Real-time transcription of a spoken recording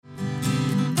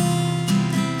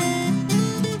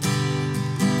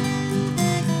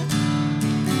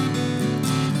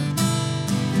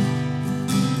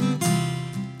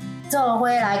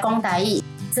讲台语，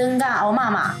真甲欧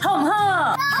妈妈好唔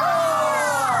好？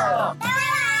好！台湾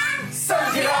人升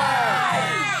起来！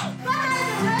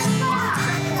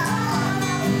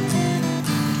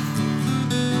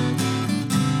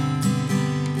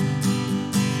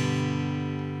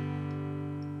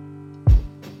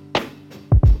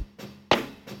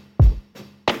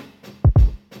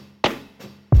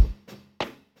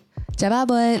食饱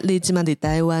未？你即马伫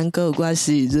台湾还有偌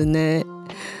时阵呢？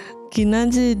今仔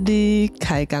日你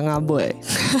开工啊未？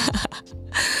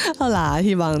好啦，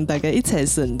希望大家一切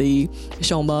顺利，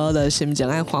上无就心情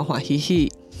爱欢欢喜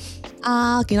喜。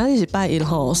今仔日是拜一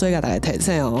吼，所以甲大家提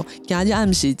醒哦，今日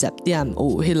暗时10点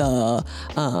有迄个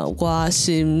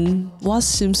我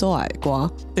心所爱的歌，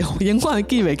对，永远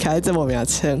记袂起来节目名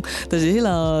称，就是迄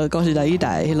个公视第一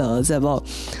台迄个节目。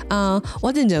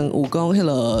我之前有讲迄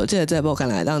个这个节目，敢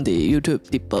来当伫 YouTube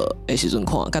直播的时阵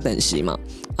看，甲电视嘛。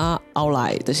后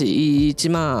来就是伊即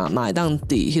马嘛会当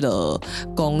伫迄个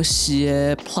公司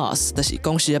的 Plus， 就是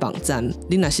公司的网站，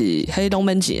你若是迄拢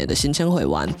免钱的，就申请会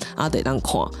员，就会当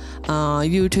看。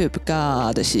YouTube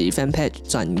甲就是 Fanpage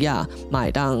专页嘛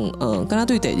会当，敢若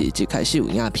对第2集开始有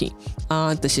影片。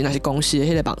就是若是公司的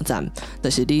迄个网站，就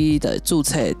是你的注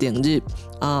册登入，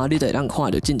你就会当看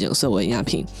到进前所有的影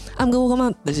片。毋过我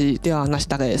感觉就是对啊，若是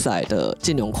大家会使就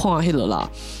尽量看迄个啦，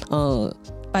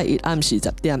拜一暗时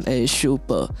10点的首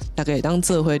播，大家会当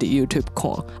做伙伫 YouTube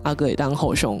看，佮会当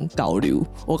互相交流。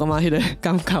我感觉迄个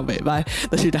感觉袂歹，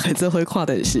就是大家做伙看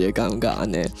电视的感觉安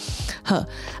尼。好，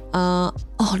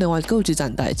另外还有一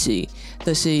件代志，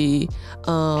就是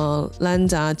咱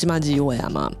知即马2月啊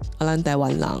嘛，咱台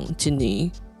湾人今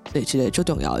年一个最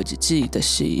重要的日子，就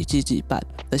是28，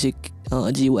就是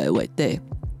2月底。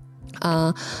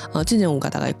之前有甲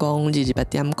大家讲，28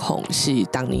点控是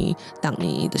当年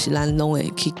就是咱拢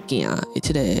会去行的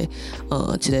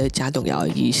一个真重要的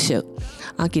仪式。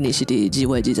今年是伫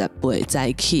2月28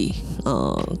早起，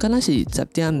敢若是10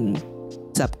点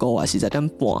15还是10点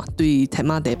半，对天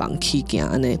马地磅去行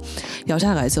安尼，邀请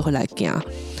大家做伙来行。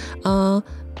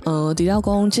除了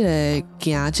讲即个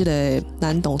行，即个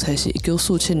咱当初是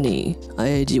1947年2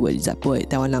月28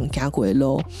台湾人行过的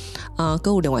路。还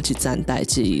有另外一件代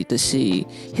志，就是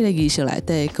迄个仪式内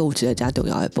底，还有一个真重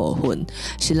要的部分，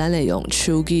是咱会用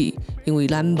手语，因为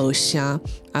咱无声，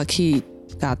去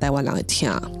甲台湾人的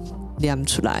听念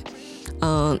出来。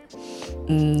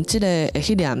即个会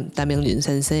去念陈明仁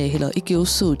先生的迄个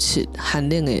1947寒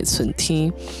冷的春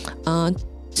天。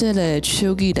即个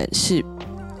手语练习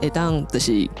会当，就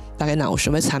是大家若有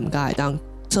想要参加，会当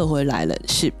做伙来练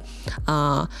习。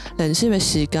练习的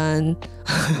时间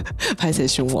歹势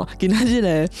想我，今仔日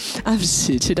的暗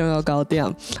时7点到9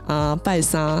点，拜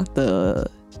3的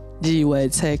2月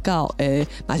9的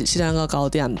嘛是7点到9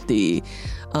点伫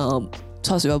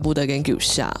蔡水部的研究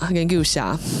社，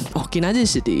今仔日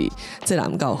是伫浙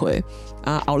南教会，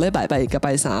后礼拜1甲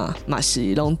拜3嘛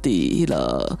是拢伫迄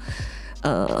个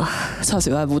蔡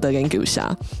水部的研究社。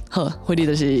好，回哩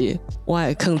就是我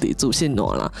会放伫资讯栏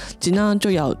啦。真正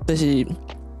主要就是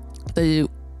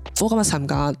我感觉参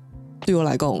加对我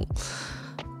来讲，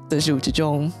就是有一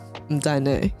种毋知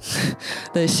呢，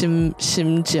的心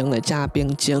情的真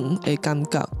平静的感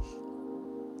觉。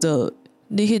就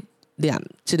你去念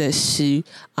即个诗，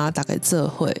大家做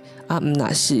伙，毋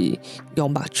若是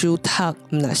用目睭读，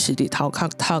毋若是伫头壳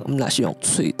读，毋若是用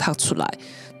喙读出来，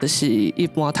就是一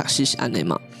般读诗是安尼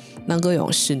嘛。咱个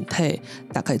用身体，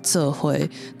大家做伙，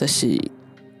就是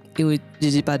因为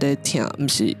28的听，毋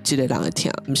是一个人的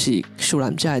听，毋是苏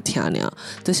南遮的听尔，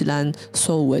这是咱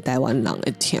所有的台湾人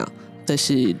的听，就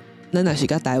是咱若是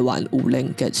甲台湾有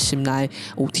连结，心内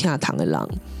有听通的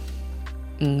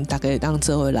人，大家会当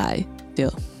做伙来，对，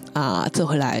做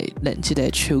伙来练即个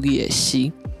手语的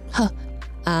诗。好，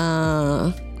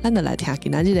咱就来听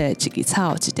今仔日的一枝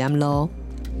草一点咯。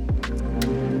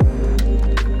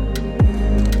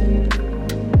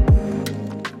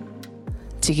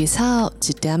一枝草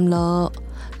一点路，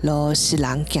路是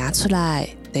人行出来。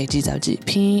第22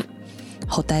篇，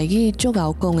互台语足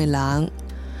够讲的人，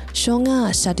小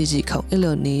雅写伫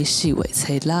2016年4月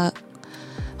7日。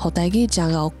互台语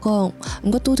真够讲，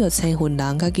毋过拄着青云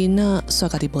人甲囡仔煞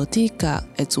家己无知觉，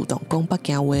会自动讲北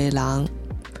京话的人。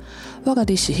我家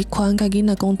己是迄款甲囡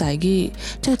仔讲台语，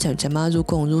才渐渐愈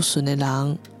讲愈顺的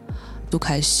人。拄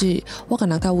开始，我敢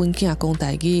若甲阮囝讲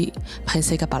台语，歹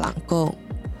势甲别人讲。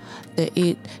第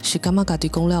一是感觉家己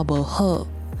讲了无好，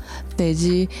第二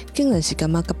竟然是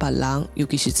感觉甲别人，尤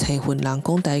其是青云人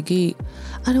讲台语，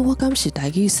安尼我敢是台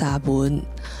语沙文，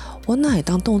我哪会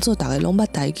当做大家拢捌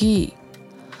台语？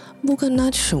我敢若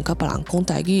想甲别人讲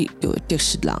台语，就会得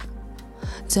失人。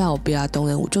这后壁当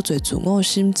然有足侪自我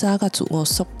审查甲自我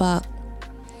束缚。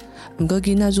毋过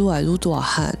囡仔愈来愈大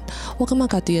汉，我感觉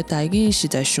家己的台语实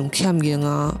在伤欠用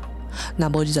啊。若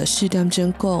无24点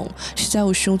钟讲，实在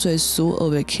有伤侪词学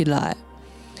袂起来。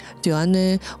就安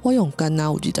尼，我用干那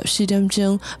有24点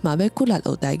钟，嘛要骨力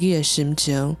学台语的心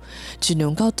情，尽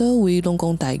量到倒位拢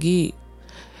讲台语。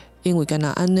因为干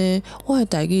那安尼，我的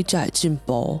台语才会进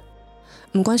步。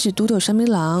毋管是拄到啥物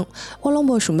人，我拢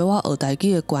无想要我学台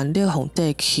语的权利互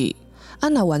缀去。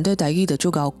若原底台语就足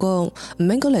够讲，毋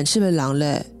免阁练习的人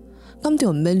咧，敢就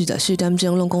毋免24点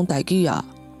钟拢讲台语啊？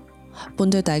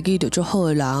本地台语就足好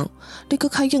的人，你阁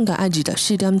较应该爱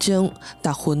24点钟，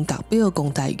逐分逐秒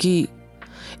讲台语。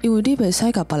因为你袂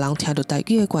使甲别人听到台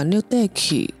语的权利缀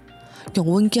去。用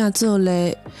阮囝做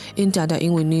例，因常常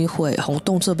因为年岁，互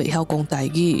当作袂晓讲台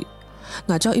语。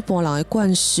若照一般人的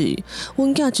惯势，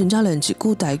阮囝真正连一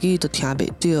句台语都听袂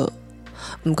到。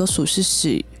毋过事实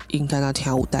是，因敢若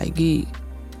听有台语。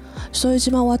所以即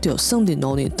摆我着算定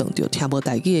努力当着听无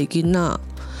台语的囡仔，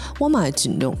我嘛会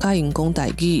尽量甲因讲台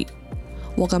语。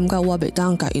我感觉我袂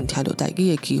当甲因听到台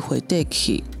语的机会缀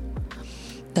去。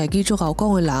台语足够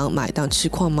讲的人，嘛会当试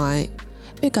看卖，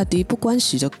要家己不管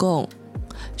时就讲，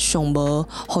上无，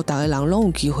互逐个人拢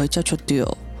有机会接触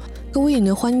到。各位因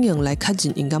的反应来确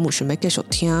认因敢有想要继续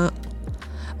听。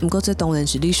毋过这当然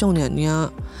是理想尔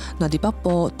尔，若伫北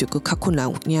部就佫较困难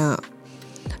有影。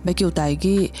要救台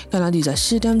语，敢若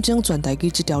24点钟全台语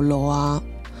这条路啊，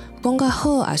讲甲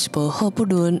好还是无好不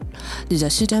论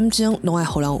，24点钟拢爱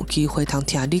互人有机会通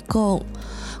听你讲。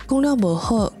讲了无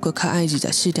好，佫较爱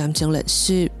24点钟练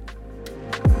习。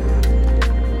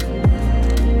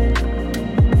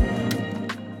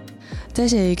这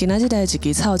是今仔日的一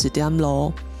支草一点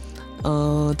路，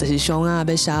就是想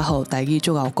要写互台语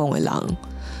足够讲的人。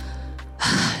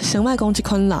先莫讲即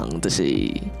款人，就是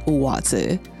有偌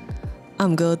济，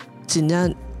毋过真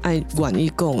正爱愿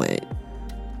意讲的，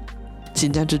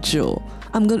真正足少。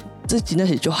毋过这真正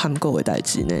是足罕过的代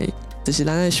志呢，就是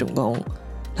咱爱想讲。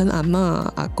咱阿嬷、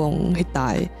阿公迄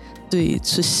代对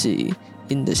出世，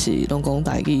因就是拢讲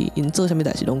台语，因做啥物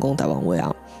代志拢讲台湾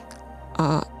话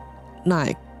啊！哪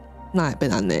会变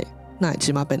安尼？哪会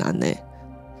即马变安尼？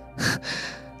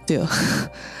对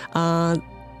啊，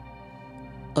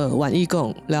愿意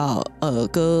讲了，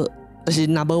个就是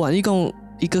若无愿意讲，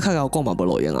伊个较贤讲嘛无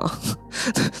路用啊，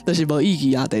就是无意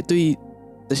义啊，对，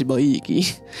就是无意义。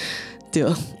对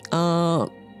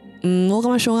我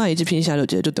感觉想伊即篇写就一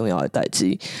个最重要的代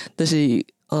志，就是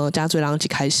诚侪人一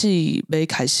开始要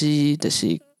开始，就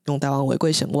是用台湾话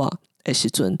过生活的时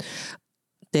阵，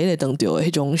第一个当着的迄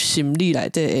种心理内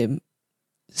底的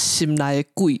心内的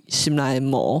鬼、心内的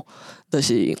魔，就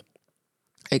是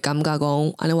会感觉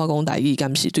讲，安尼我讲台语，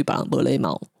敢是对别人无礼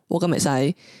貌？我敢会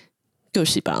使就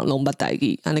是别人拢捌台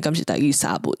语，安尼敢是台语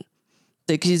沙文？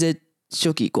但其实这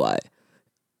小奇怪，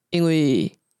因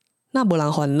为。那无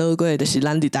人烦恼过，就是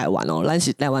咱伫台湾哦，咱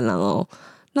是台湾人哦。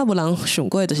那无人想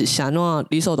过，就是啥怎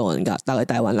理所当然甲逐个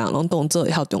台湾人拢当做会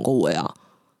晓中国话啊？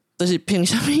就是凭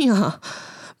啥物啊？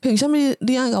凭啥物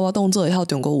你爱甲我当做会晓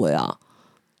中国话啊？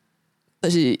就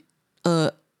是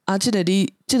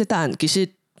即个答案其实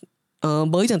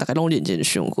无一定逐个拢认真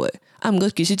想过。毋过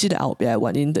其实即个后壁的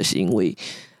原因，就是因为。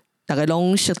大家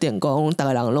拢设定讲，大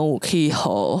家人拢有去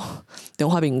互中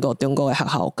华民国中国的学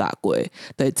校教过，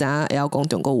就知影会晓讲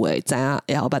中国话，知影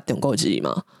会晓捌中国字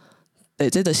嘛。对，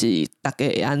这就是大家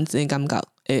会安怎感觉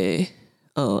诶，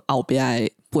后壁的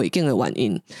背景的原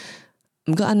因。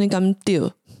毋过安尼敢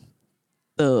对，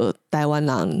台湾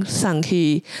人送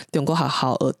去中国学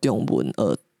校学中文、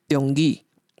学中语，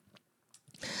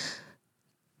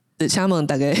就请问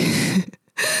大家，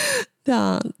对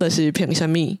啊，就是凭啥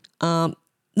物啊？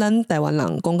咱台湾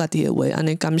人讲家己的话，安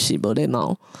尼敢是无礼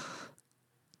貌，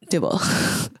对无？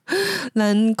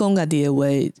咱讲家己的话，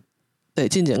对，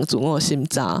真正自我心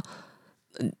渣，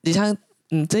而且，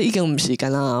这已经毋是干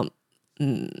那，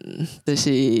就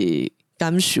是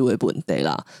感受的问题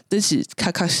啦，这是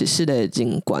确实的人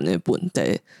权的问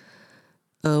题。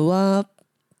我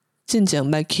真正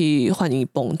要去欢迎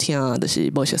旁听，就是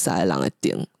无熟悉的人的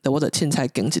顶，我就凊彩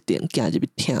经一顶行入去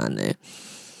听呢。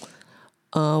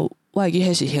我会记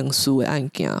迄是刑事的案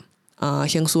件，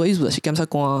刑事的意思就是检察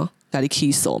官甲你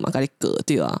起诉嘛，甲你告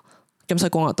对啊。检察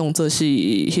官也当做是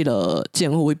迄个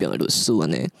政府迄边的律师安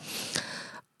尼。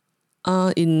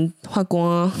因法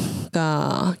官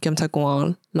甲检察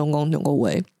官拢讲中国话，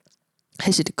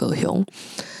迄是伫高雄。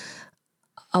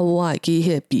我会记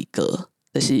迄个被告，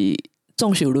就是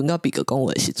总是有轮到被告讲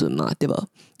话的时阵嘛，对无？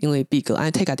因为被告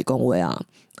爱替家己讲话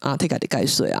替家己解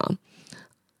说啊。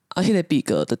迄个被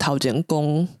告就头前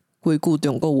讲。规句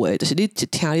中国话，就是你一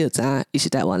听你就知影，伊是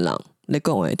台湾人，你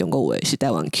讲的中国话是台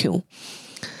湾腔。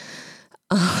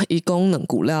伊讲2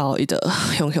句了，伊就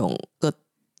雄雄个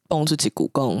蹦出一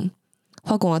句讲，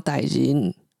法官大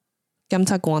人、检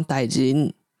察官大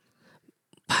人，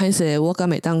歹势，我敢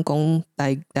会当讲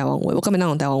台湾话，我敢会当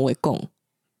用台湾话讲。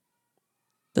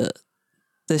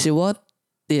就是我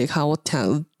第一下我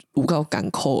听有够艰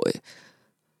苦诶，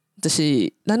就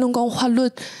是咱拢讲法律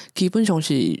基本上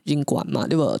是人权嘛，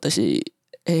对无？就是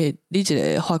你一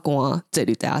个法官坐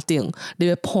伫台顶，你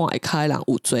要判会开人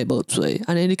有罪无罪，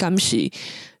安尼你敢是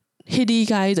迄理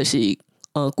解就是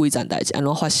规件代志安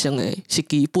怎发生诶是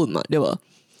基本嘛，对无？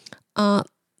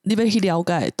你要去了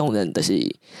解，当然就是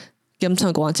检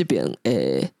察官这边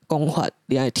诶讲法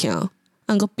你爱听，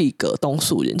按个被告当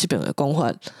事人这边诶讲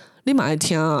法。你嘛爱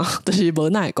听啊，就是无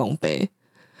哪会公平。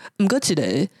毋过一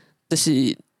个就是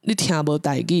你听无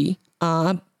台语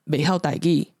袂晓台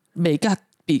语，袂甲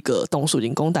被告当事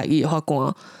人讲台语的法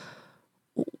官，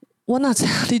我哪知影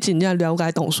你真正了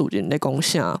解当事人咧讲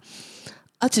啥？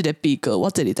一个被告我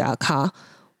坐伫台骹，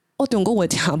我中国话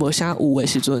听无啥有的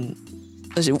时阵，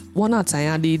就是我哪知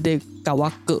影你咧甲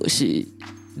我告是？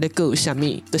咧讲啥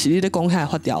物？就是你咧讲遐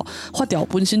法条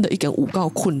本身就已经有够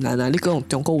困难啊！你讲用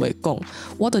中国话讲，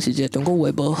我就是一个中国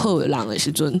话无好的人的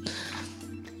时阵，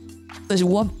就是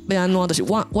我要安怎？就是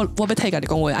我要替家己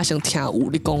讲话，爱先听有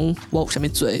你讲我有啥物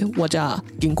罪，我才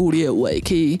根据你的话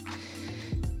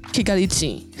去甲你争。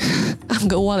毋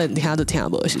过我连听都听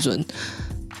无的时阵，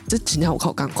这真正有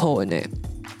够艰苦的呢。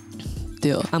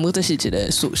对，毋过这是一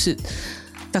个事实。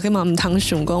大家嘛毋通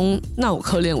想讲，哪有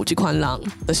可能有即款人？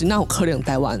就是哪有可能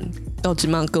台湾到即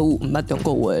满阁有毋捌中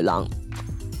国话的人？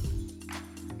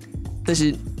就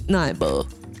是哪会无？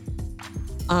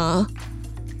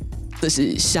就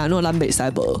是啥怎咱袂使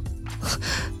无？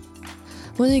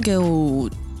阮已经有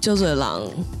足侪人，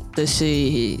就是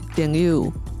朋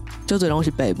友，足侪拢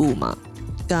是爸母嘛，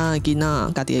甲囡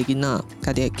仔、家己的囡仔、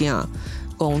家己的囝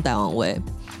讲台湾话。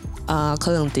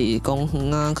可能伫公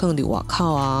园啊，可能伫外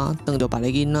口啊，当着别个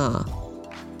囡仔，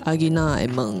囡仔会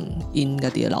问因家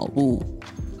己的老母，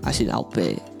还是老爸，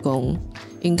讲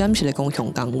因敢是咧讲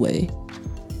香港话，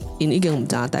因已经毋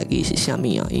知影台语是啥物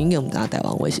啊，因已经毋知影台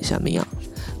湾话是啥物啊。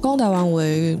讲台湾话，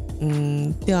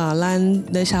对啊，咱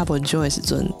咧写文章的时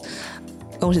阵，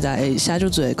讲实在会写足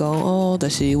侪讲就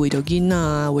是为着囡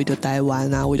仔，为着台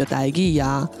湾啊，为着台语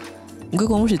啊。毋过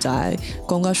讲实在，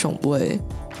讲到上尾。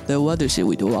对，我就是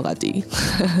为着我家己，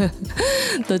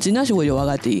就真正是为着我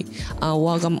家己。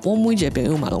我每一个朋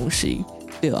友嘛拢是，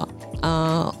对啊。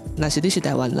若是你是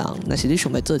台湾人，若是你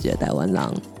想要做一个台湾人，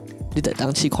你得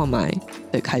当试看卖，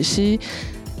得开始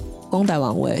讲台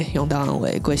湾话，用台湾话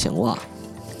过生活。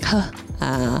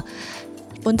好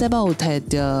本节目有摕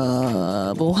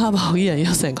到文化保育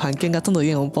友善环境甲创作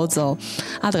应用补助，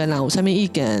大家若有啥物意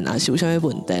见，也是有啥物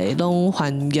问题，拢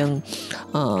欢迎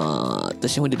就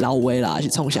是我哋老话啦，是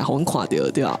创啥互阮看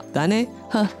到对啊？就安尼，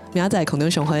好，明仔载空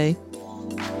中相会。